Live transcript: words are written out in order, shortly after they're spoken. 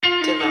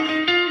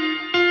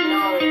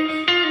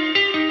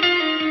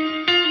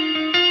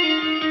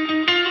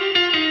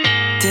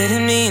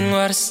Didn't mean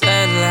what I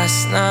said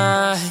last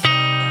night.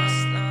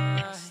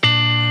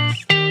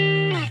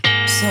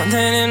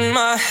 Something in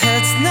my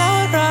head's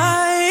not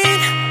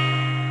right.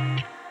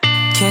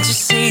 Can't you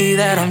see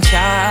that I'm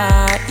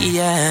trying?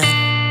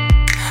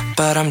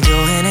 But I'm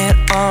doing it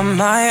on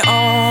my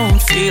own.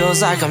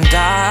 Feels like I'm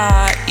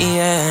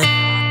dying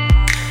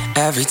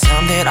every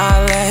time that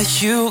I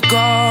let you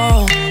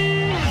go.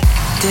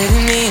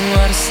 Didn't mean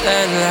what I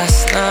said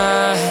last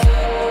night.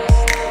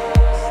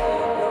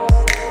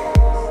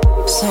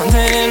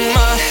 Something in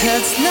my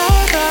head's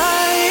not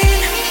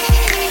right.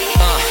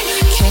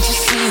 Can't you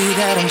see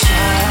that I'm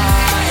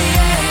trying?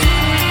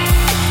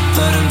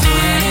 But I'm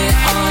doing it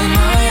on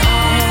my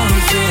own.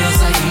 Feels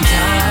like I'm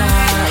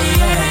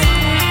dying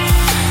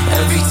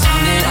every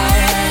time that I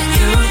let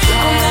you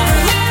go. I'll never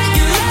let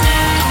you go.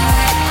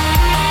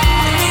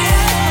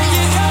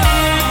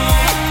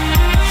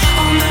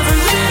 I'll never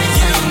let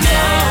you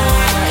go.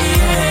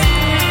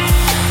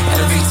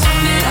 Every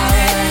time that I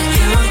let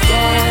you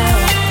go.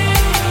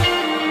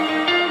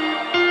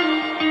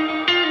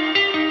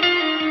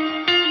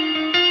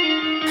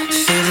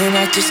 Feeling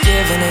like just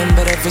giving in,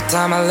 but every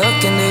time I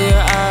look into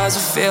your eyes I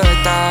feel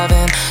like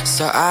diving.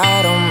 So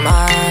I don't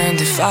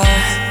mind if I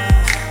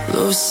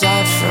lose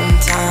sight from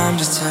time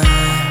to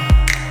time.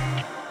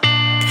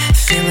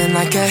 Feeling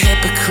like a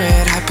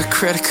hypocrite,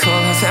 hypocritical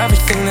of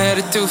everything that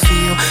I do for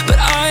you. But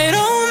I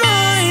don't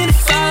mind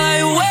if I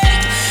lie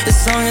awake, as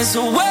long as I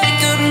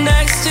wake up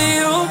next to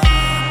you.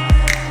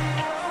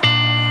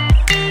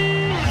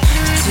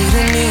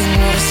 Didn't mean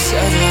what I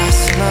said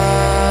last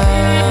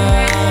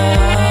night.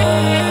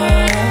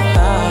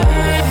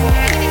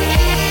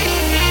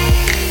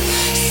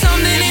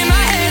 Something in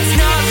my head's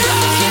not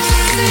right. Can't you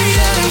see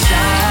that I'm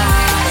trying?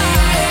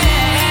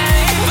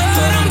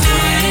 But I'm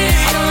doing it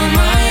on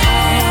my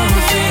own.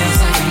 Feels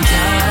like I'm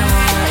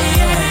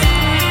dying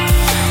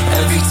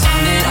every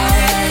time that I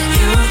let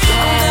you go.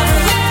 I'll never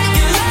let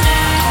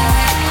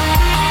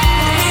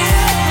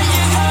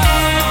you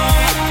go.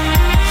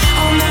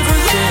 I'll never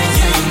let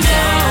you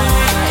go.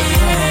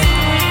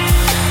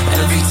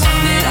 Every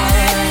time that I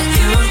let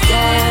you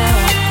go.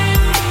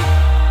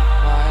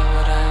 Why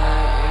would I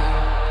let you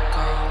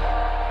go?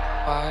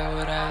 Why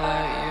would I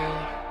let you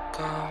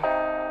go?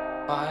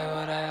 Why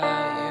would I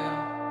let you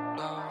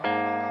go?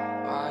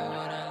 Why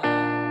would I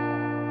let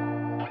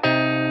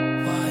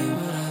Why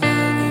would I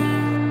let you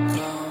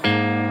go?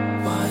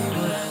 Why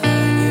would I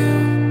let you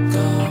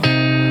go?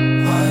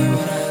 Why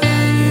would I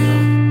let you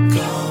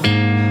go?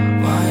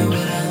 Why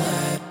would I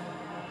let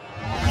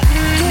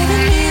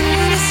Didn't mean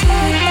what I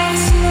said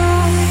last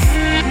night.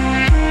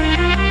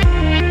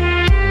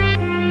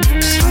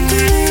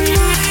 Something in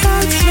my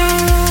head's not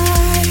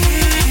right.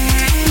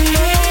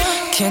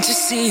 Can't you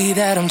see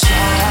that I'm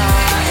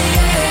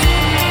trying?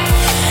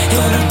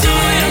 But I'm doing